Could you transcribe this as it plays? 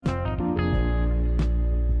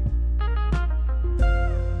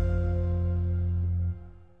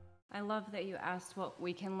love that you asked what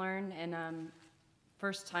we can learn, and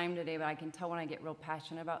first time today, but I can tell when I get real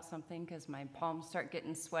passionate about something because my palms start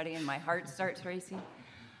getting sweaty and my heart starts racing.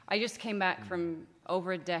 I just came back from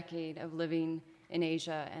over a decade of living in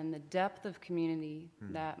Asia, and the depth of community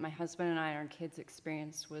that my husband and I and our kids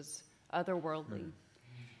experienced was otherworldly.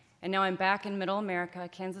 And now I'm back in Middle America,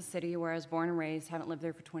 Kansas City, where I was born and raised, haven't lived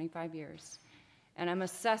there for 25 years. And I'm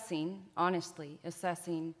honestly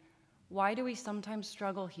assessing, why do we sometimes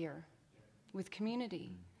struggle here with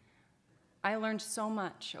community? I learned so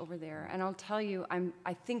much over there, and I'll tell you,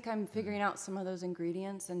 I think I'm figuring out some of those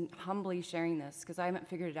ingredients and humbly sharing this, because I haven't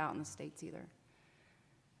figured it out in the States either.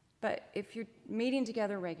 But if you're meeting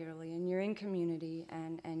together regularly and you're in community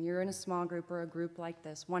and you're in a small group or a group like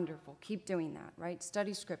this, wonderful, keep doing that, right?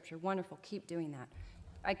 Study scripture, wonderful, keep doing that.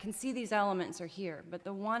 I can see these elements are here, but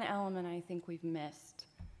the one element I think we've missed,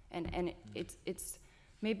 and it's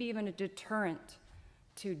maybe even a deterrent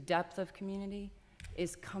to depth of community,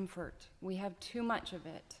 is comfort. We have too much of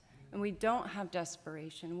it, and we don't have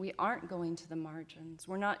desperation. We aren't going to the margins.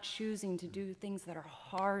 We're not choosing to do things that are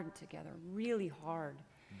hard together, really hard.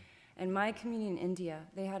 And my community in India,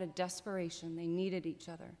 they had a desperation. They needed each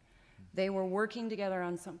other. They were working together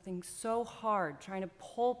on something so hard, trying to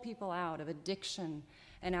pull people out of addiction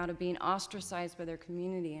and out of being ostracized by their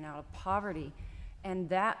community and out of poverty. And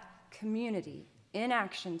that community in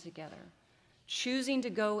action together, choosing to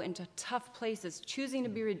go into tough places, choosing to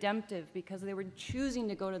be redemptive because they were choosing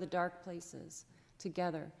to go to the dark places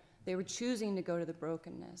together. They were choosing to go to the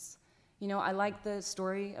brokenness. You know, I like the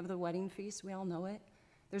story of the wedding feast. We all know it.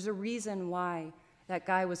 There's a reason why that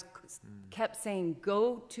guy kept saying,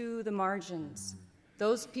 go to the margins.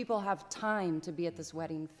 Those people have time to be at this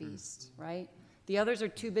wedding feast, right? The others are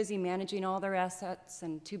too busy managing all their assets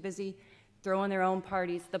and too busy throwing their own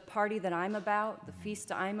parties. The party that I'm about, the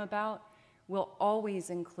feast I'm about, will always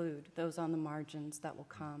include those on the margins that will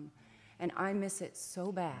come. And I miss it so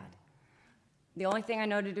bad. The only thing I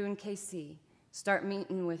know to do in KC, start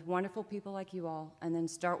meeting with wonderful people like you all, and then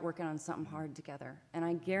start working on something hard together. And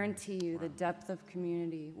I guarantee you the depth of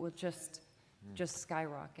community will just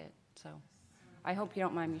skyrocket. So I hope you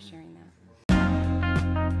don't mind me sharing that.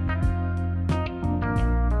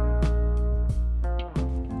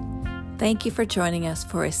 Thank you for joining us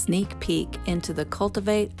for a sneak peek into the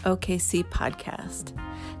Cultivate OKC podcast.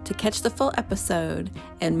 To catch the full episode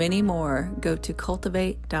and many more, go to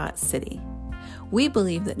cultivate.city. We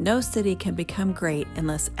believe that no city can become great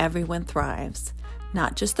unless everyone thrives,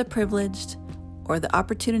 not just the privileged or the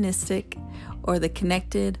opportunistic or the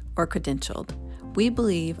connected or credentialed. We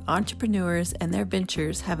believe entrepreneurs and their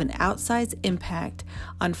ventures have an outsized impact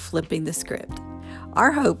on flipping the script.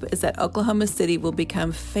 Our hope is that Oklahoma City will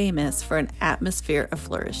become famous for an atmosphere of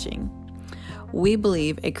flourishing. We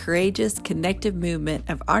believe a courageous, connective movement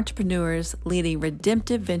of entrepreneurs leading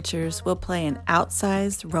redemptive ventures will play an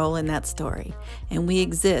outsized role in that story, and we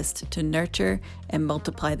exist to nurture and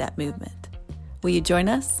multiply that movement. Will you join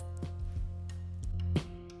us?